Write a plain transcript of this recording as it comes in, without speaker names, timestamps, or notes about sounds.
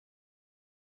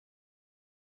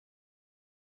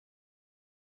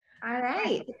All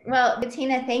right. Well,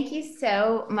 Bettina, thank you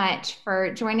so much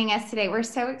for joining us today. We're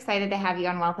so excited to have you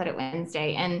on Wealth Edit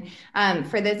Wednesday. And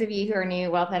for those of you who are new,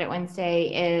 Wealth Edit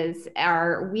Wednesday is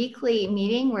our weekly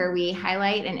meeting where we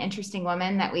highlight an interesting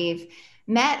woman that we've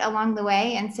met along the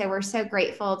way. And so we're so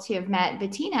grateful to have met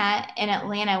Bettina in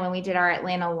Atlanta when we did our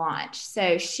Atlanta launch.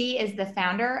 So she is the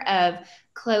founder of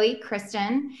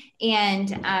Kristyn. And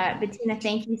Bettina,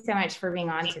 thank you so much for being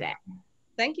on today.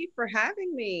 Thank you for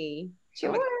having me.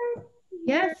 I'm excited Sure. here.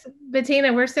 Yes,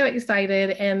 Bettina, we're so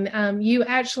excited. And you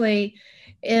actually,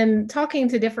 in talking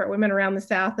to different women around the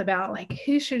South about like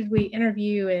who should we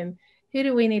interview and who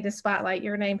do we need to spotlight,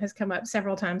 your name has come up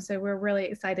several times. So we're really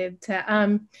excited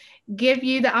to give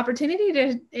you the opportunity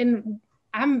to, and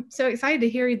I'm so excited to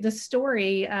hear the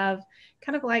story of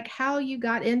kind of like how you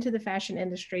got into the fashion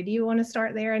industry. Do you want to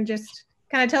start there and just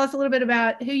kind of tell us a little bit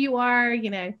about who you are,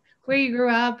 where you grew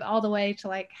up, all the way to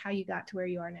like how you got to where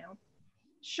you are now?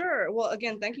 Sure. Well,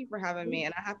 again, thank you for having me.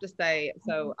 And I have to say,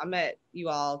 so I met you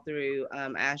all through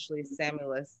Ashley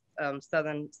Samuelis,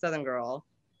 Southern Girl,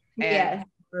 and Yes.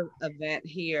 her event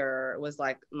here was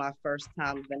like my first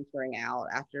time venturing out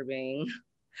after being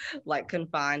like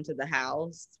confined to the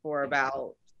house for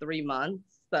about 3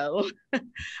 months. So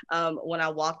when I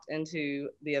walked into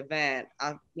the event,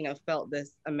 I, felt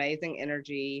this amazing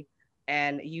energy,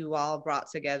 and you all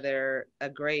brought together a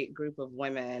great group of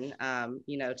women,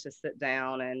 to sit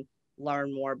down and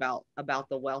learn more about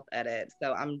the wealth edit.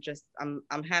 So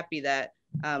I'm happy that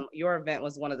your event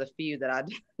was one of the few that I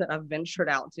that I've ventured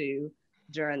out to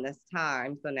during this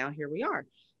time. So now here we are.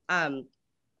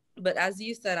 But as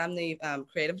you said, I'm the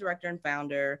creative director and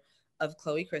founder of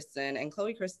Kristyn, and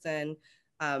Kristyn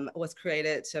was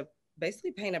created to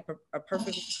basically paint a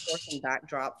perfect proportion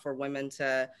backdrop for women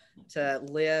to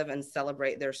live and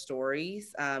celebrate their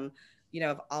stories. I've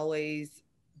always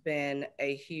been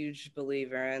a huge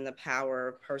believer in the power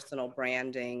of personal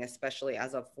branding, especially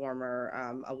as a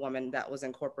former a woman that was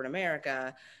in corporate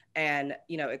America, and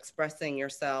expressing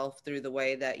yourself through the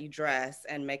way that you dress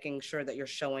and making sure that you're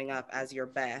showing up as your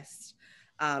best,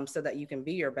 so that you can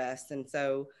be your best. And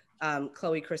so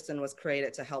Kristyn was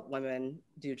created to help women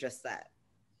do just that.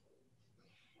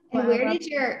 And Wow.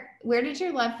 where did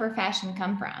your love for fashion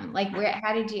come from? Like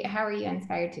how are you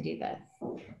inspired to do this?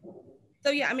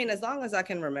 So yeah, I mean, as long as I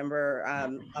can remember,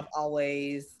 I've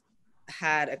always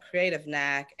had a creative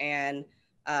knack, and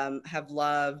have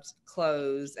loved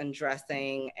clothes and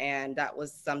dressing, and that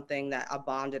was something that I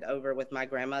bonded over with my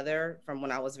grandmother from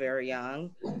when I was very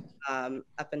young,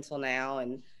 up until now.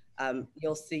 And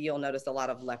you'll notice a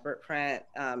lot of leopard print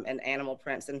and animal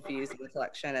prints infused in the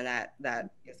collection, and that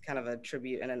is kind of a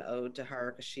tribute and an ode to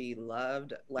her because she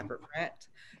loved leopard print,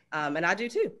 and I do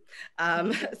too.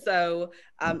 So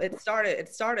it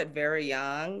started very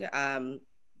young, and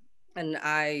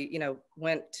I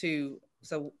went to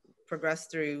so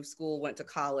progressed through school, went to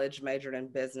college, majored in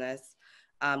business,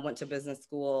 went to business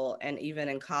school, and even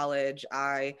in college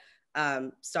I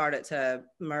started to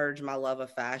merge my love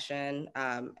of fashion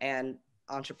and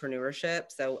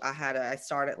entrepreneurship. So I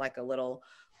started like a little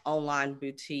online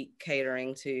boutique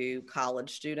catering to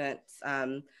college students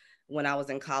when I was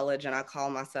in college, and I call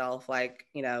myself like,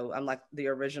 I'm like the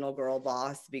original girl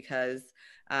boss because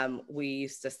we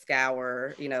used to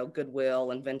scour,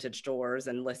 Goodwill and vintage stores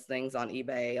and list things on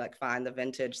eBay, like find the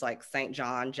vintage like St.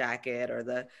 John jacket or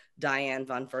the Diane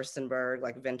von Furstenberg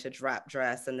like vintage wrap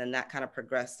dress, and then that kind of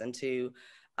progressed into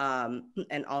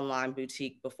an online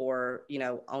boutique before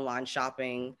online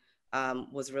shopping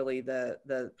was really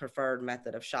the preferred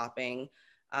method of shopping.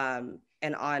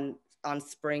 And on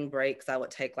spring breaks, I would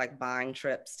take like buying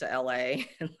trips to LA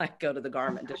and like go to the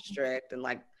garment district and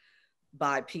like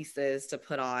buy pieces to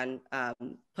put on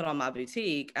my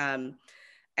boutique.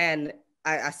 And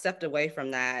I stepped away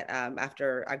from that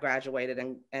after I graduated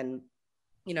and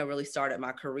really started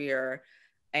my career.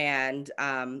 And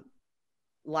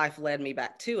life led me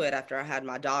back to it after I had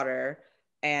my daughter.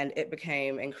 And it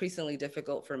became increasingly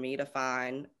difficult for me to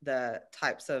find the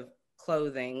types of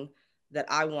clothing that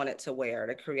I wanted to wear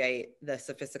to create the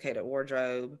sophisticated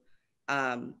wardrobe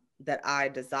that I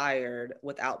desired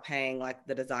without paying like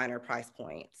the designer price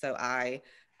point. So I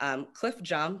cliff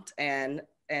jumped and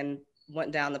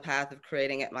went down the path of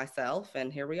creating it myself,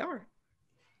 and here we are.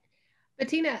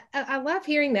 Bettina, I love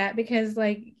hearing that because,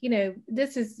 like,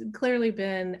 this has clearly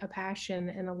been a passion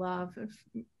and a love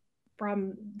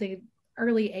from the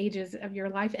early ages of your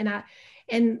life.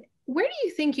 And where do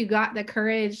you think you got the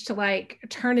courage to like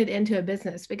turn it into a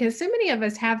business? Because so many of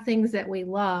us have things that we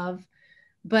love,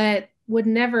 but would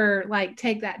never like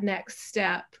take that next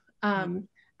step.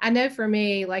 I know for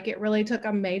me, like, it really took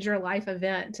a major life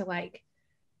event to like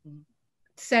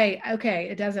say, okay,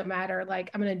 it doesn't matter.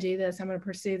 Like, I'm going to do this. I'm going to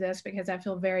pursue this because I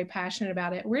feel very passionate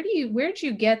about it. Where'd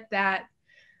you get that?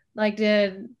 Like,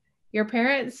 did your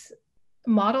parents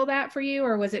model that for you,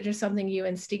 or was it just something you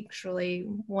instinctually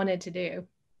wanted to do?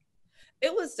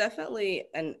 It was definitely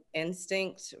an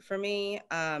instinct for me.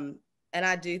 And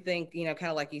I do think, you know,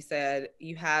 kind of like you said,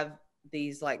 you have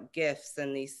these like gifts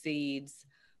and these seeds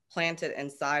planted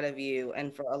inside of you.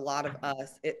 And for a lot of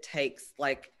us, it takes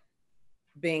like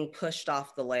being pushed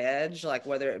off the ledge, like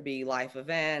whether it be life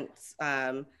events.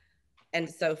 And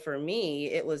so for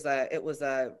me, it was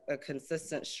a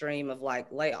consistent stream of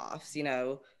like layoffs,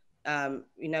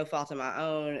 no fault of my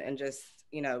own, and just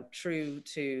true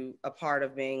to a part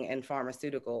of being in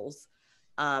pharmaceuticals.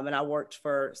 And I worked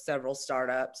for several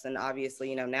startups, and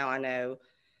obviously, now I know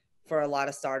for a lot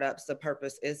of startups the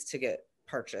purpose is to get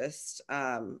purchased.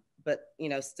 But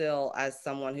still, as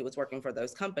someone who was working for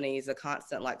those companies, a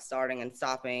constant like starting and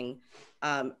stopping,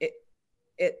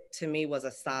 it to me was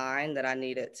a sign that I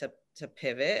needed to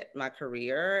pivot my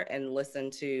career and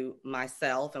listen to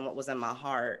myself and what was in my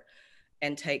heart,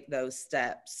 and take those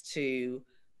steps to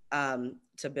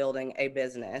building a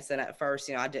business. And at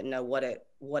first, I didn't know what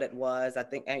it was. I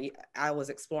think I was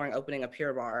exploring opening a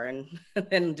Pure Bar, and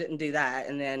and didn't do that.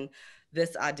 And then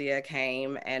this idea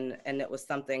came, and it was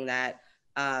something that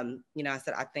I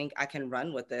said, I think I can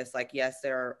run with this. Like, yes,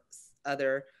 there are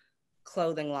other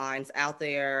clothing lines out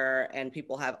there and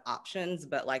people have options,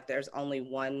 but like there's only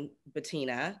one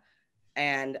Bettina,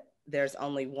 and there's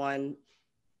only one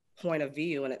point of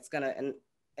view, and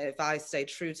if I stay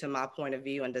true to my point of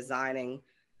view and designing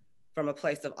from a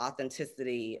place of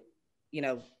authenticity,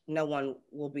 no one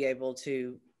will be able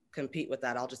to compete with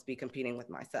that. I'll just be competing with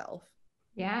myself.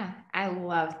 Yeah, I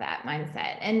love that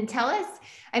mindset. And tell us,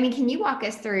 I mean, can you walk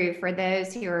us through, for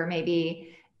those who are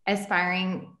maybe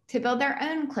aspiring to build their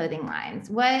own clothing lines,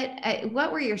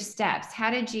 what were your steps? How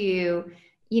did you,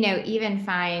 even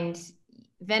find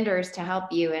vendors to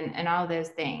help you, and all those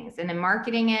things, and then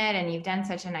marketing it, and you've done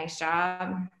such a nice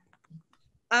job.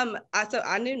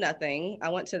 I knew nothing. I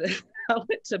went to I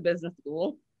went to business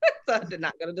school, so I did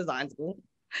not go to design school.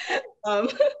 Um,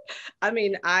 I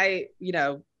mean, I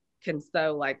can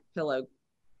sew like pillow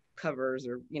covers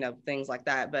or things like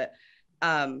that, but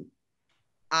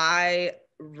I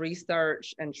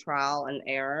research and trial and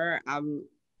error. I'm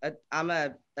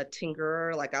a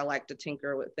tinkerer. Like, I like to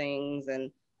tinker with things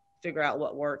and figure out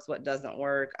what works, what doesn't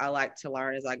work. I like to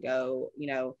learn as I go,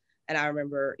 and I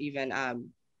remember even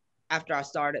after I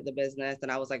started the business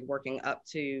and I was like working up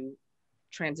to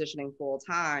transitioning full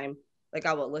time, like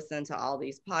I would listen to all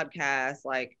these podcasts,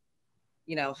 like,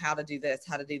 how to do this,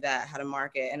 how to do that, how to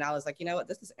market. And I was like, you know what,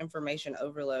 this is information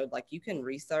overload. Like, you can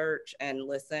research and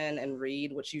listen and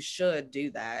read, which you should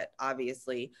do that,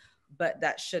 obviously, but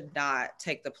that should not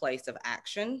take the place of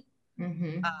action.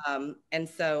 Mm-hmm. And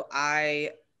so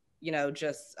I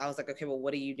was like, okay, well,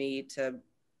 what do you need to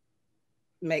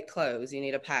make clothes? You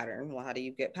need a pattern. Well, how do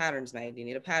you get patterns made? You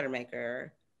need a pattern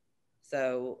maker.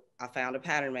 So I found a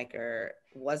pattern maker.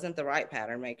 Wasn't the right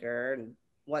pattern maker, and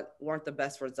what weren't the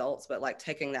best results, but like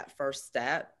taking that first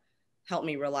step helped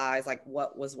me realize like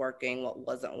what was working, what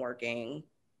wasn't working.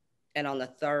 And on the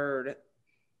third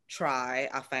try,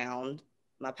 I found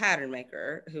my pattern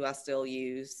maker, who I still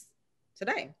use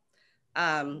today.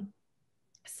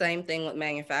 Same thing with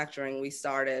manufacturing. We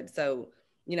started, so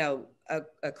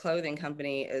a clothing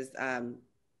company is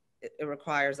it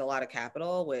requires a lot of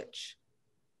capital, which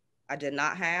I did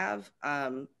not have.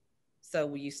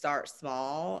 So you start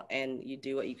small and you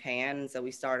do what you can. And so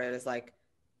we started as like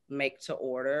make to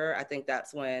order. I think that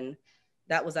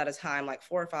was at a time, like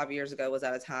 4 or 5 years ago, was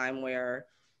at a time where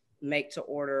make to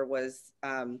order was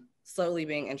slowly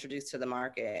being introduced to the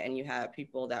market. And you had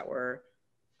people that were,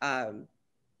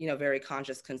 very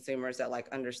conscious consumers that like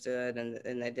understood, and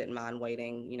they didn't mind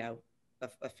waiting,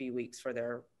 a few weeks for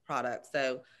their product.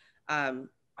 So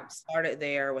started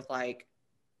there with like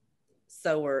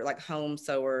home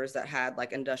sewers that had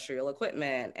like industrial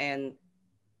equipment. And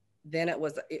then it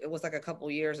was like a couple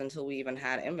years until we even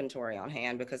had inventory on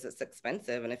hand, because it's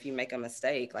expensive, and if you make a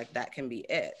mistake, like that can be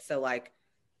it. So like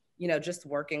just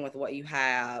working with what you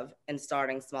have and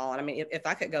starting small. And I mean, if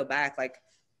I could go back, like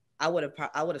I would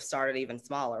have started even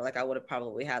smaller. Like I would have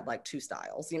probably had like 2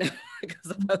 styles, as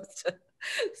opposed to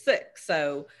 6.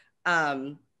 So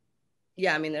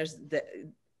yeah, I mean,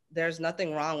 there's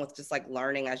nothing wrong with just like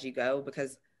learning as you go,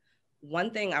 because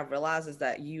one thing I realize is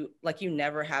that you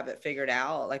never have it figured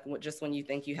out. Like just when you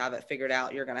think you have it figured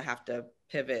out, you're going to have to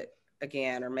pivot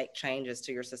again or make changes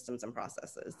to your systems and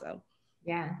processes. So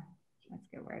yeah, that's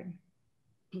a good word.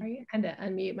 I had to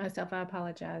unmute myself. I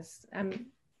apologize.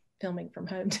 filming from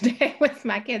home today with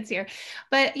my kids here.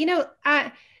 But, you know,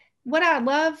 what I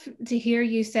love to hear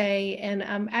you say, and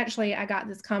actually I got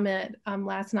this comment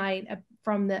last night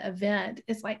from the event,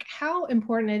 is like how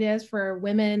important it is for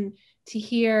women to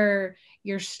hear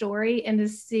your story and to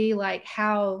see like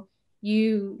how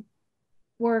you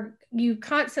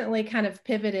constantly kind of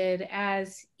pivoted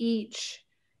as each,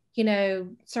 you know,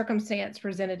 circumstance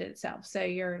presented itself. So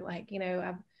you're like, you know,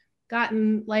 I've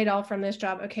gotten laid off from this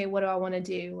job. Okay, what do I want to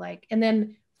do? Like, and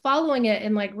then following it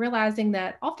and like realizing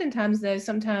that oftentimes though,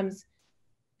 sometimes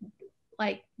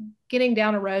like getting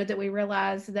down a road that we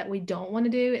realize that we don't want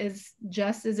to do is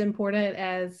just as important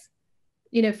as,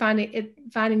 you know,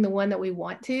 finding the one that we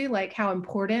want to, like how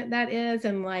important that is,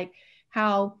 and like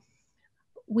how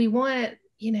we want,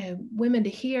 you know, women to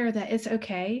hear that it's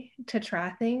okay to try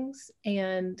things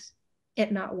and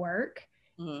it not work,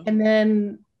 and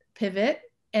then pivot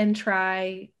and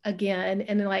try again.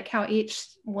 And like how each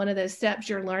one of those steps,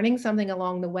 you're learning something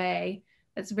along the way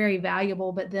that's very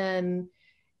valuable, but then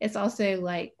it's also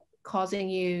like causing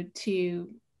you to,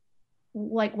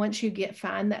 like, once you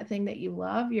find that thing that you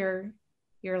love, you're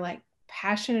like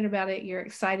passionate about it, you're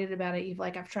excited about it, you've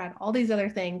like, I've tried all these other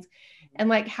things. And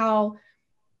like how,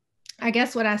 I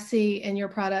guess what I see in your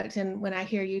product and when I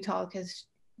hear you talk is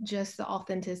just the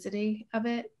authenticity of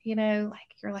it, you know, like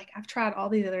you're like, I've tried all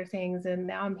these other things and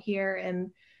now I'm here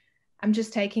and I'm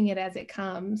just taking it as it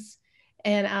comes.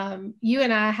 And you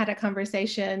and I had a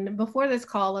conversation before this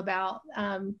call about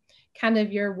kind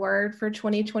of your word for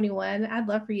 2021. I'd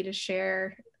love for you to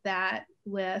share that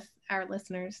with our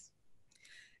listeners.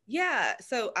 Yeah.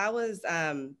 So I was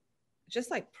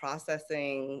just like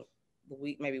processing the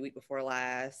week before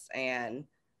last, and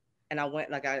I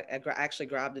went like I actually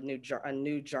grabbed a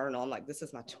new journal. I'm like, this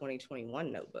is my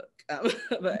 2021 notebook.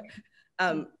 But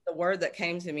the word that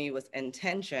came to me was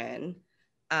intention.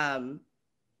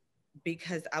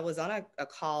 Because I was on a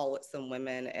call with some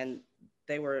women and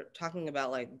they were talking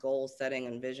about like goal setting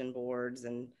and vision boards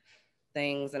and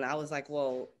things. And I was like,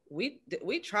 well, we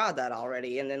tried that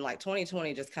already. And then like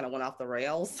 2020 just kind of went off the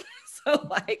rails. so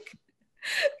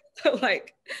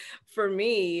like for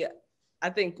me, I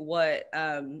think what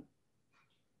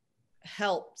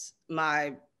helped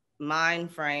my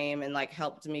mind frame and like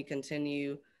helped me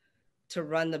continue to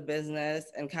run the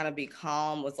business and kind of be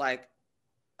calm was like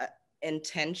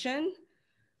intention.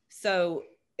 So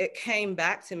it came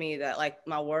back to me that like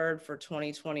my word for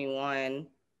 2021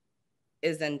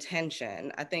 is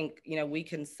intention. I think, you know, we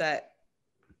can set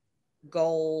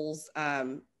goals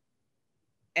and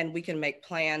we can make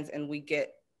plans and we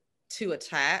get too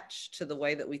attached to the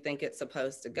way that we think it's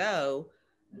supposed to go.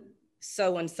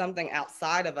 So when something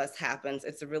outside of us happens,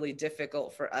 it's really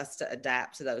difficult for us to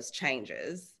adapt to those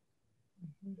changes.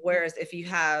 Whereas if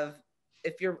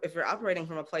you're operating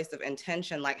from a place of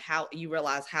intention, like how you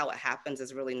realize how it happens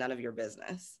is really none of your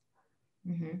business.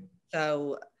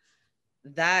 So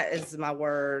that is my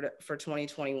word for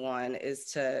 2021 is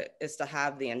to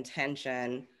have the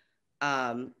intention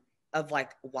of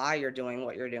like why you're doing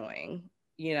what you're doing,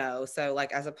 you know? So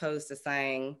like, as opposed to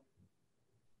saying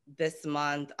this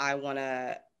month, I want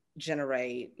to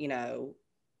generate, you know,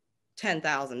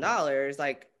 $10,000.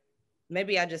 Like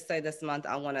maybe I just say this month,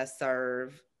 I want to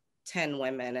serve 10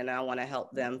 women and I want to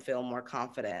help them feel more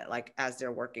confident. Like as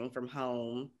they're working from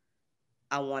home,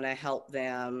 I want to help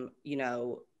them, you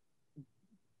know,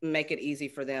 make it easy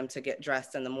for them to get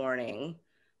dressed in the morning,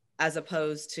 as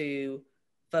opposed to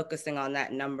focusing on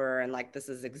that number and like, this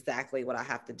is exactly what I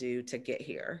have to do to get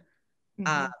here.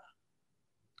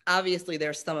 Obviously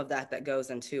there's some of that goes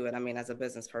into it. I mean, as a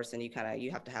business person,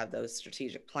 you have to have those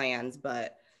strategic plans,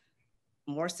 but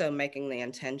more so making the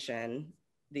intention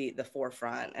the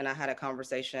forefront. And I had a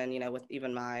conversation, you know, with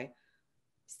even my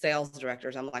sales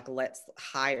directors. I'm like, let's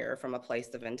hire from a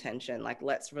place of intention. Like,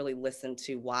 let's really listen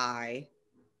to why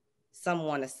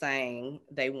someone is saying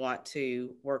they want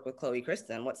to work with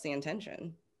Kristyn. What's the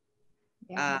intention?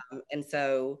 Yeah. And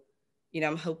so, you know,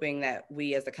 I'm hoping that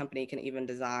we as a company can even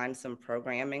design some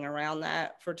programming around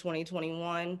that for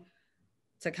 2021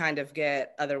 to kind of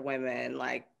get other women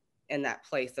like in that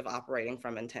place of operating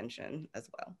from intention as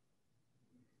well.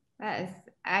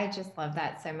 I just love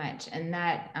that so much. And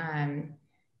that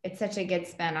it's such a good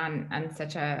spin on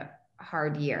such a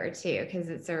hard year too, because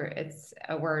it's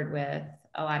a word with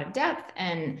a lot of depth,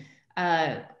 and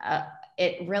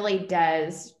it really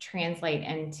does translate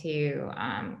into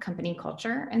company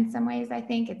culture in some ways. I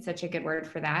think it's such a good word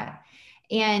for that.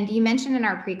 And you mentioned in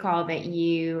our pre-call that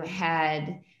you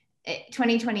had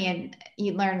 2020 and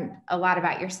you learned a lot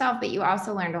about yourself, but you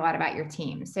also learned a lot about your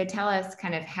team. So tell us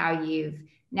kind of how you've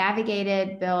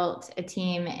navigated, built a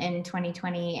team in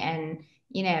 2020, and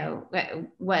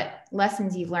what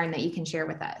lessons you've learned that you can share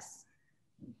with us.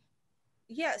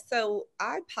 Yeah, so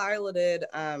I piloted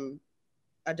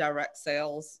a direct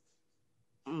sales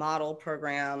model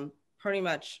program pretty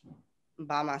much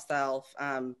by myself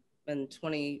in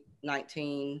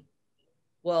 2019.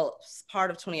 Well, part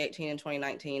of 2018 and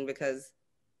 2019, because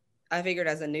I figured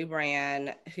as a new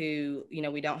brand who,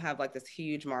 we don't have like this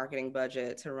huge marketing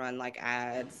budget to run like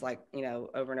ads, like,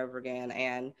 over and over again.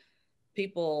 And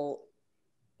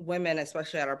women,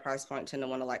 especially at our price point, tend to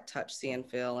want to like touch, see, and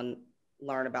feel and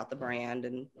learn about the brand.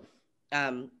 And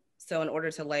so in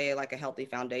order to lay like a healthy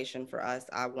foundation for us,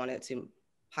 I wanted to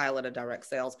pilot a direct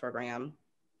sales program.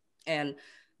 And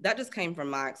that just came from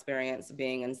my experience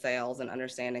being in sales and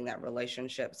understanding that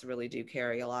relationships really do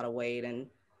carry a lot of weight. And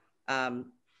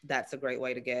that's a great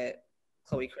way to get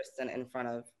Chloe Kristyn in front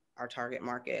of our target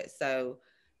market. So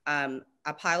I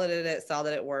piloted it, saw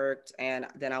that it worked, and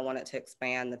then I wanted to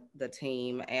expand the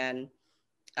team. And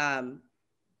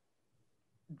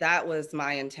that was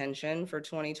my intention for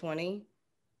 2020.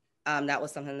 That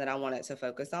was something that I wanted to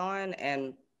focus on.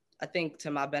 And I think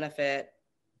to my benefit,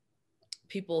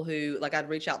 people who, like, I'd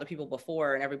reach out to people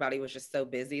before and everybody was just so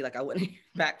busy, like I wouldn't hear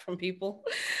back from people.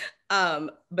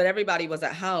 But everybody was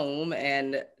at home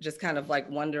and just kind of like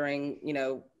wondering,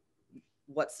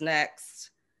 what's next.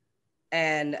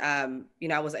 And,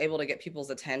 I was able to get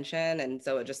people's attention. And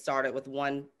so it just started with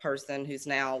one person who's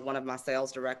now one of my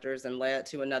sales directors and led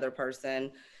to another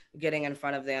person, getting in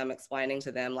front of them, explaining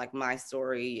to them like my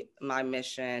story, my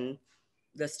mission,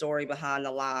 the story behind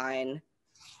the line.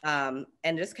 And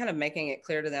just kind of making it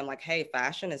clear to them like, hey,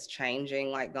 fashion is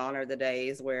changing. Like, gone are the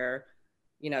days where,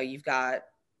 you've got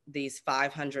these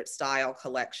 500 style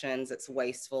collections. It's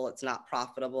wasteful. It's not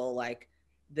profitable. Like,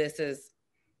 this is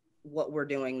what we're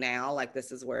doing now. Like,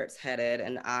 this is where it's headed.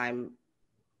 And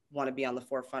want to be on the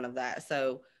forefront of that.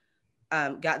 So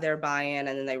got their buy-in,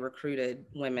 and then they recruited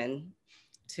women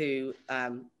to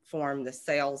form the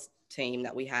sales team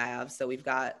that we have. So we've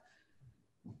got,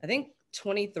 I think,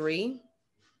 23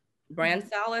 brand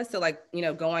stylists. So like,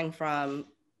 going from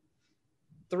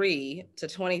 3 to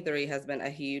 23 has been a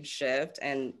huge shift,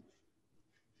 and,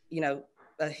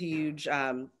 a huge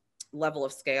level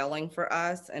of scaling for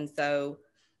us. And so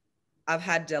I've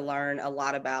had to learn a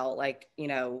lot about like,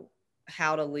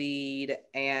 how to lead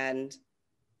and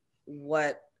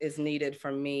what is needed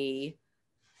from me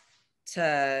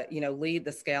to, lead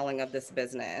the scaling of this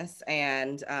business,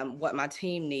 and what my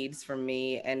team needs from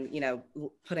me, and,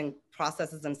 putting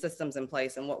processes and systems in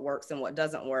place, and what works and what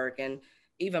doesn't work. And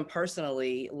even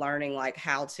personally learning like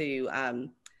how to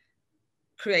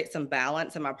create some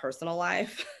balance in my personal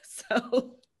life.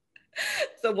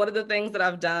 So one of the things that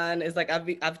I've done is like,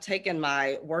 I've taken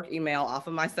my work email off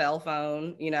of my cell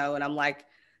phone, and I'm like,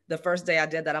 the first day I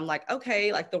did that, I'm like,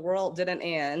 okay, like the world didn't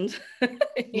end,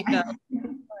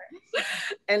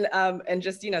 and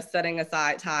just, setting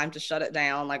aside time to shut it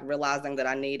down, like realizing that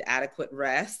I need adequate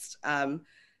rest.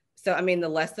 So, I mean, the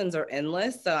lessons are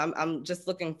endless. So I'm just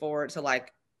looking forward to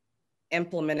like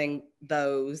implementing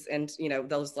those and,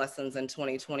 those lessons in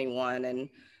 2021,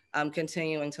 and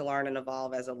continuing to learn and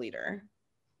evolve as a leader.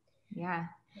 Yeah.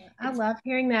 I love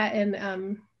hearing that.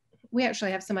 And we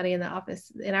actually have somebody in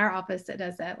our office that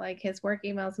does that. Like, his work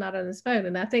email is not on his phone.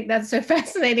 And I think that's so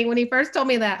fascinating. When he first told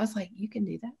me that, I was like, you can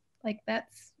do that? Like,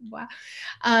 that's wow.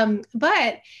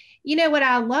 But what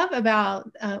I love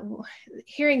about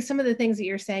hearing some of the things that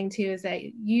you're saying too, is that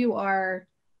you are,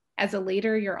 as a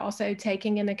leader, you're also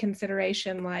taking into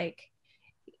consideration, like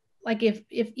if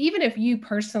even if you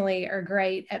personally are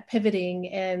great at pivoting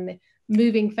and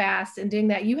moving fast and doing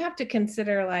that, you have to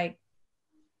consider like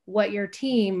how your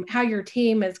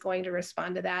team is going to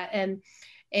respond to that. And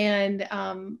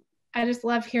I just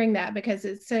love hearing that, because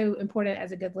it's so important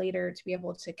as a good leader to be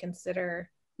able to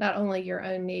consider not only your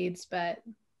own needs, but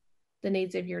the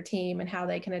needs of your team and how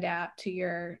they can adapt to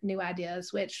your new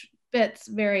ideas, which fits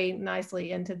very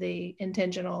nicely into the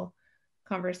intentional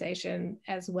conversation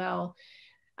as well.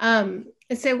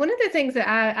 So one of the things that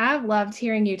I've loved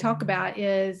hearing you talk about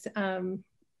is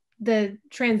the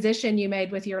transition you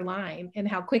made with your line and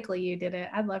how quickly you did it.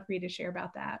 I'd love for you to share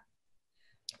about that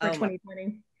for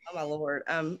 2020. Oh my Lord.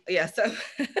 Yeah.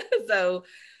 So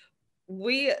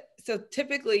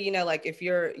typically, like if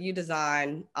you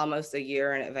design almost a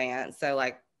year in advance. So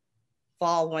like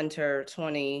fall, winter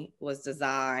 20 was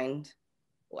designed.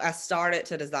 I started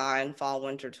to design fall,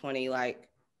 winter 20, like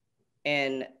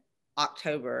in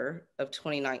October of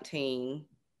 2019.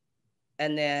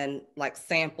 And then like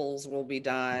samples will be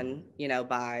done,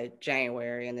 by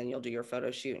January. And then you'll do your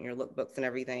photo shoot and your lookbooks and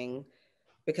everything,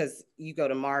 because you go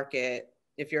to market.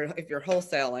 If you're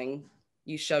wholesaling,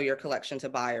 you show your collection to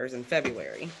buyers in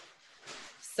February.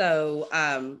 So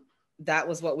that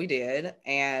was what we did.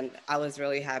 And I was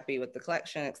really happy with the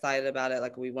collection, excited about it.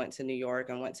 Like we went to New York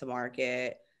and went to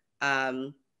market.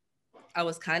 I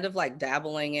was kind of like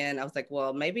dabbling in, I was like,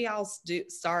 well, maybe I'll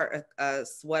start a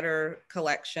sweater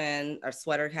collection or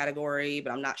sweater category,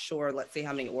 but I'm not sure. Let's see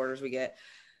how many orders we get.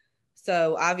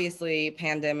 So obviously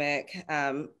pandemic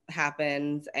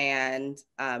happens, and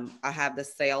I have the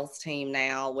sales team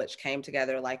now, which came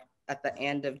together like at the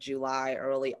end of July,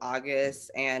 early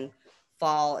August, and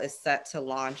fall is set to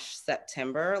launch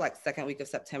September, like second week of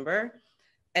September.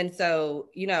 And so,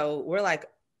 you know, we're like,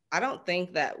 I don't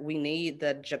think that we need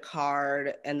the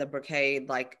jacquard and the brocade,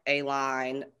 like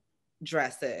A-line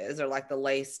dresses or like the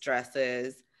lace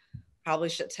dresses. Probably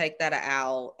should take that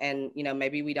out. And, you know,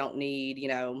 maybe we don't need, you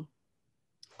know,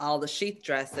 all the sheath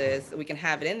dresses. We can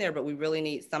have it in there, but we really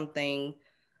need something.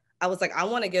 I was like, I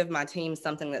want to give my team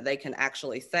something that they can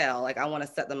actually sell. Like I want to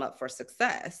set them up for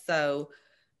success. So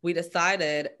we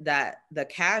decided that the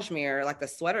cashmere, like the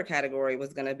sweater category,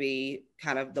 was going to be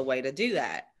kind of the way to do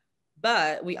that.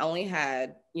 But we only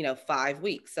had, you know, 5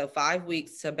 weeks. So 5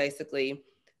 weeks to basically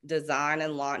design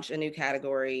and launch a new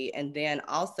category, and then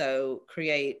also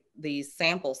create these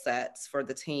sample sets for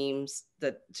the teams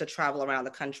to travel around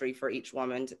the country for each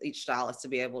woman, each stylist to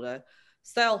be able to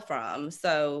sell from.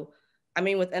 So, I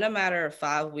mean, within a matter of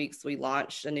 5 weeks, we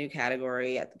launched a new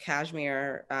category. At the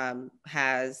cashmere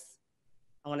has,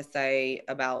 I want to say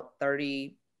about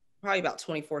 30, probably about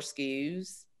 24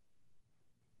 SKUs.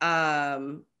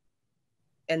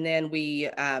 And then we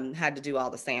had to do all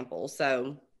the samples.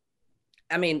 So,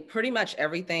 I mean, pretty much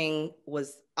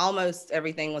almost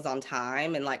everything was on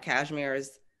time, and like cashmere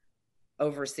is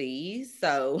overseas.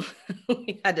 So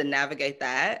we had to navigate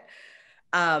that.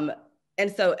 And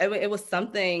so it was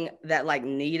something that like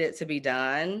needed to be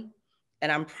done.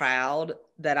 And I'm proud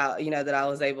that I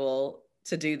was able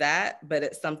to do that, but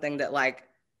it's something that like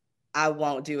I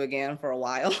won't do again for a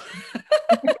while.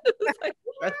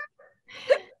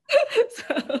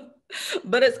 So,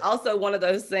 but it's also one of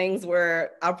those things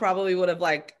where I probably would have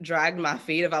like dragged my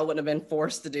feet if I wouldn't have been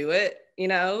forced to do it, you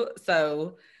know?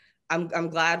 So I'm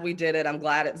glad we did it. I'm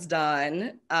glad it's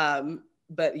done.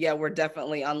 But yeah, we're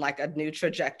definitely on like a new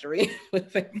trajectory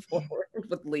moving forward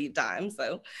with lead time.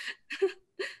 So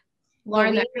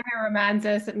Lauren, that kind of reminds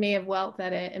us of me of Wealth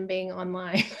Edit and being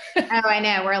online. Oh, I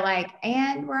know. We're like,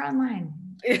 and we're online.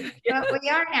 But we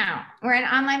are now. We're an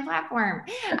online platform.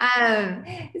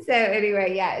 So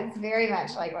anyway, yeah, it's very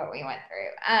much like what we went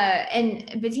through.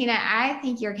 And Bettina, I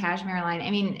think your cashmere line,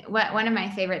 I mean, one of my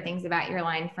favorite things about your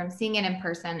line from seeing it in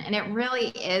person, and it really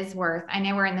is worth, I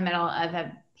know we're in the middle of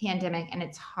a pandemic and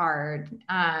it's hard.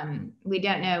 We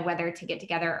don't know whether to get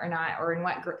together or not, or in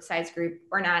what size group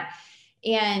or not.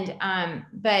 And,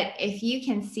 but if you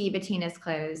can see Bettina's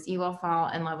clothes, you will fall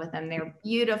in love with them. They're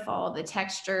beautiful, the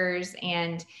textures,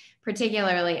 and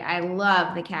particularly, I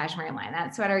love the cashmere line.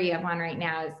 That sweater you have on right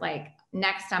now is like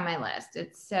next on my list.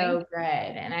 It's so good.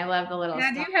 And I love the little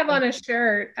I do have on a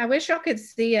shirt. I wish y'all could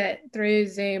see it through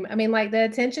Zoom. I mean, like the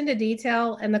attention to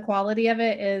detail and the quality of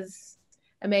it is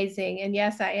amazing. And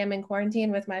yes, I am in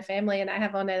quarantine with my family, and I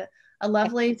have on a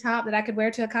lovely top that I could wear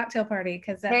to a cocktail party,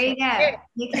 because that's there you go.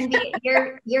 You can be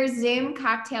your Zoom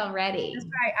cocktail ready. That's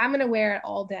right. I'm gonna wear it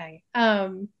all day.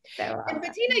 And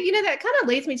Bettina, you know, that kind of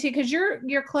leads me to, because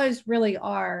your clothes really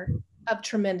are of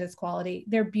tremendous quality.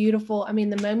 They're beautiful. I mean,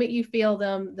 the moment you feel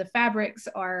them, the fabrics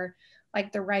are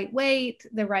like the right weight,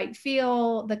 the right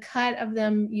feel, the cut of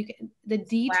them, the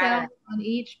detail on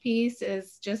each piece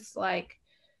is just like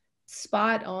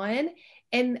spot on.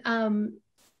 And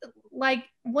like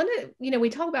we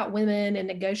talk about women and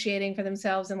negotiating for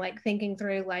themselves and like thinking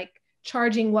through like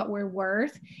charging what we're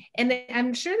worth. And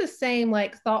I'm sure the same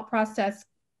like thought process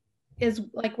is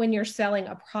like when you're selling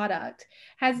a product.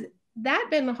 Has that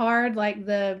been hard? Like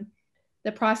the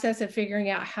process of figuring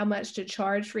out how much to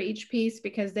charge for each piece,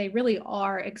 because they really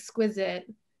are exquisite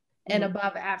and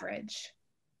above average.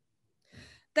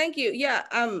 Thank you. Yeah.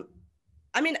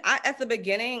 I mean, at the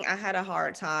beginning, I had a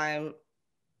hard time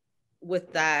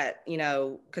with that, you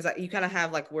know, because you kind of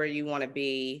have like where you want to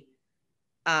be.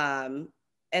 And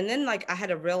then like I had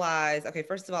to realize, okay,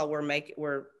 first of all,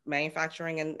 we're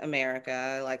manufacturing in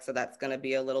America, like, so that's going to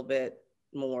be a little bit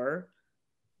more.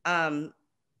 And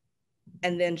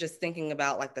then just thinking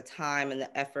about like the time and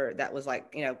the effort that was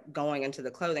like, you know, going into the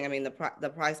clothing. I mean, the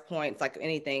price points, like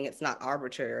anything, it's not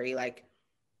arbitrary, like,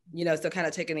 you know, so kind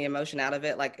of taking the emotion out of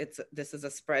it. Like this is a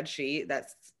spreadsheet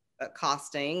that's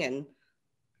costing, and,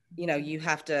 you know, you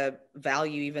have to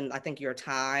value even, I think, your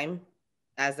time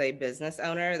as a business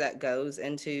owner that goes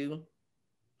into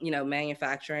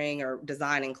manufacturing or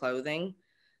designing clothing.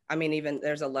 I mean, even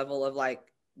there's a level of like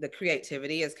the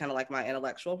creativity is kind of like my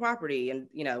intellectual property. And,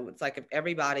 it's like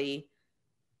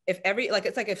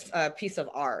it's like if a piece of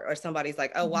art or somebody's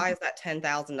like, oh, why is that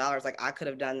 $10,000? Like, I could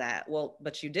have done that. Well,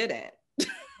 but you didn't.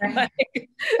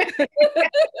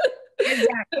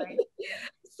 Exactly.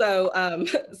 So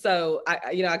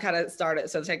I kind of started,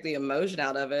 so take the emotion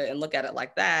out of it and look at it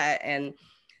like that. And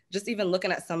just even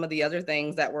looking at some of the other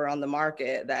things that were on the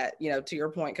market that, to your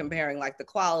point, comparing like the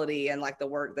quality and like the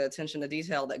work, the attention to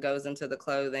detail that goes into the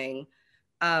clothing,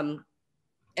 and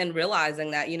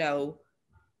realizing that,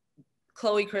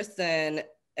 Chloe Kristyn,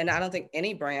 and I don't think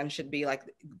any brand should be like,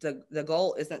 the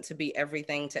goal isn't to be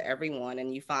everything to everyone.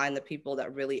 And you find the people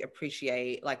that really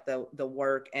appreciate like the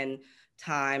work and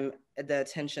time, the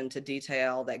attention to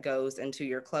detail that goes into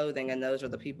your clothing. And those are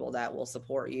the people that will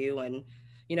support you. And,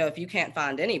 if you can't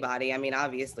find anybody, I mean,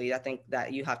 obviously I think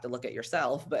that you have to look at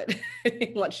yourself, but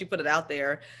once you put it out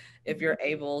there, if you're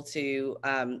able to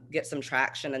get some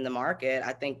traction in the market,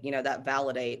 I think, that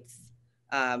validates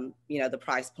the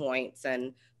price points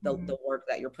and the work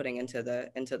that you're putting into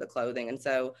the clothing. And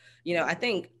so, I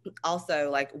think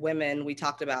also like women, we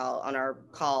talked about on our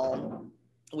call,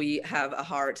 we have a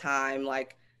hard time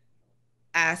like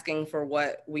asking for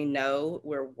what we know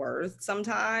we're worth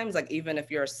sometimes, like even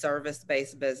if you're a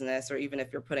service-based business or even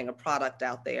if you're putting a product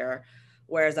out there,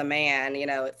 whereas a man,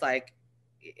 it's like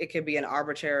it could be an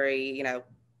arbitrary,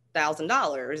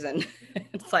 $1,000, and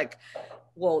it's like,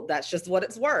 well, that's just what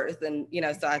it's worth. And,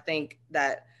 so I think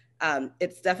that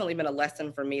it's definitely been a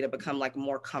lesson for me to become like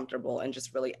more comfortable and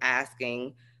just really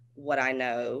asking what I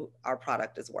know our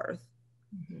product is worth.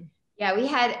 Mm-hmm. Yeah,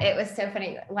 it was so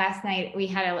funny. Last night we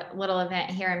had a little event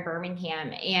here in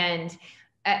Birmingham, and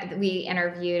we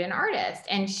interviewed an artist,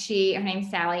 and her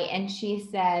name's Sally, and she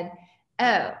said,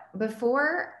 oh,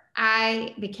 before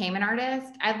I became an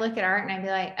artist, I'd look at art and I'd be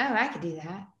like, oh, I could do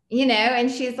that,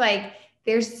 and she's like,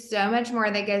 there's so much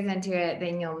more that goes into it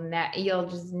than you'll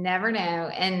just never know.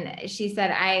 And she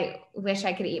said, I wish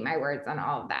I could eat my words on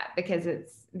all of that, because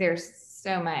there's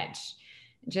so much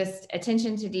just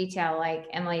attention to detail, like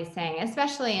Emily's saying,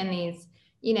 especially in these,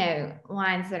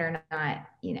 lines that are not,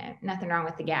 nothing wrong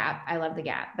with the Gap. I love the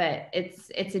Gap, but it's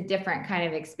a different kind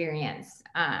of experience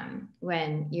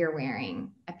when you're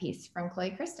wearing a piece from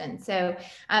Chloe Kristyn. So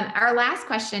our last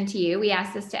question to you, we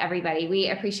ask this to everybody. We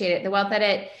appreciate it. The Wealth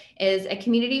Edit is a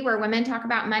community where women talk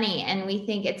about money, and we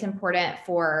think it's important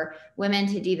for women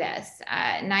to do this.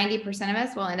 90% of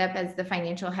us will end up as the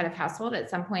financial head of household at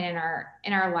some point in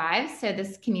our lives. So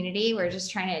this community, we're just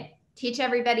trying to teach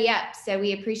everybody up. So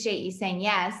we appreciate you saying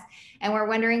yes. And we're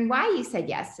wondering why you said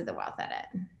yes to the Wealth Edit.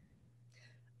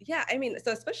 Yeah, I mean,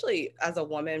 so especially as a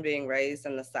woman being raised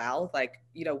in the South, like,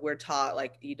 we're taught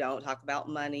like you don't talk about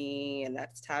money and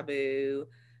that's taboo.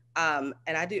 And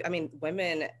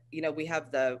women, we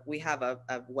have a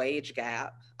wage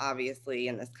gap, obviously,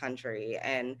 in this country.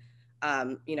 And,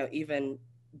 even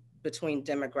between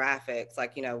demographics,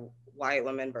 like, white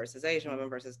women versus Asian women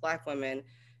versus Black women,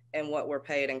 and what we're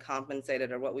paid and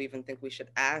compensated, or what we even think we should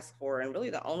ask for. And really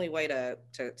the only way to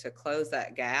close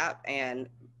that gap and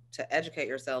to educate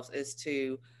yourselves is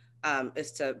to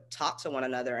talk to one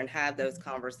another and have those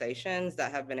conversations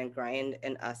that have been ingrained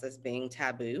in us as being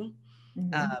taboo.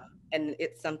 Mm-hmm. And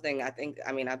it's something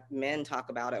men talk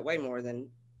about it way more than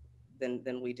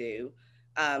we do.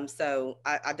 So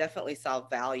I definitely saw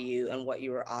value in what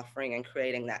you were offering and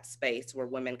creating that space where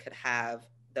women could have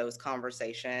those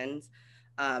conversations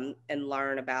and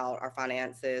learn about our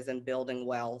finances and building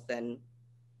wealth, and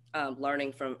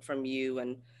learning from you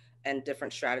and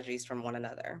different strategies from one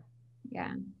another.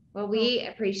 Yeah. Well, we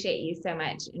appreciate you so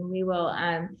much. And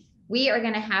we are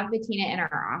going to have Bettina in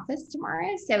our office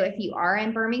tomorrow. So if you are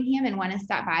in Birmingham and want to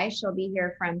stop by, she'll be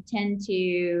here from 10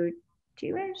 to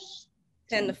 2-ish.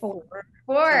 10 to 4.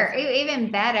 4,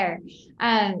 even better.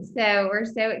 So we're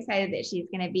so excited that she's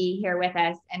going to be here with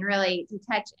us, and really to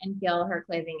touch and feel her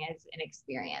clothing is an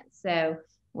experience. So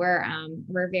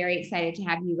we're very excited to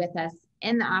have you with us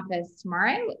in the office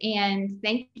tomorrow. And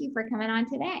thank you for coming on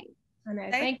today.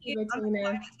 Thank you, Bettina.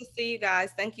 I'm excited to see you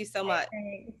guys. Thank you so much.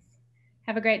 Thanks.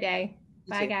 Have a great day.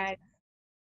 Bye, guys.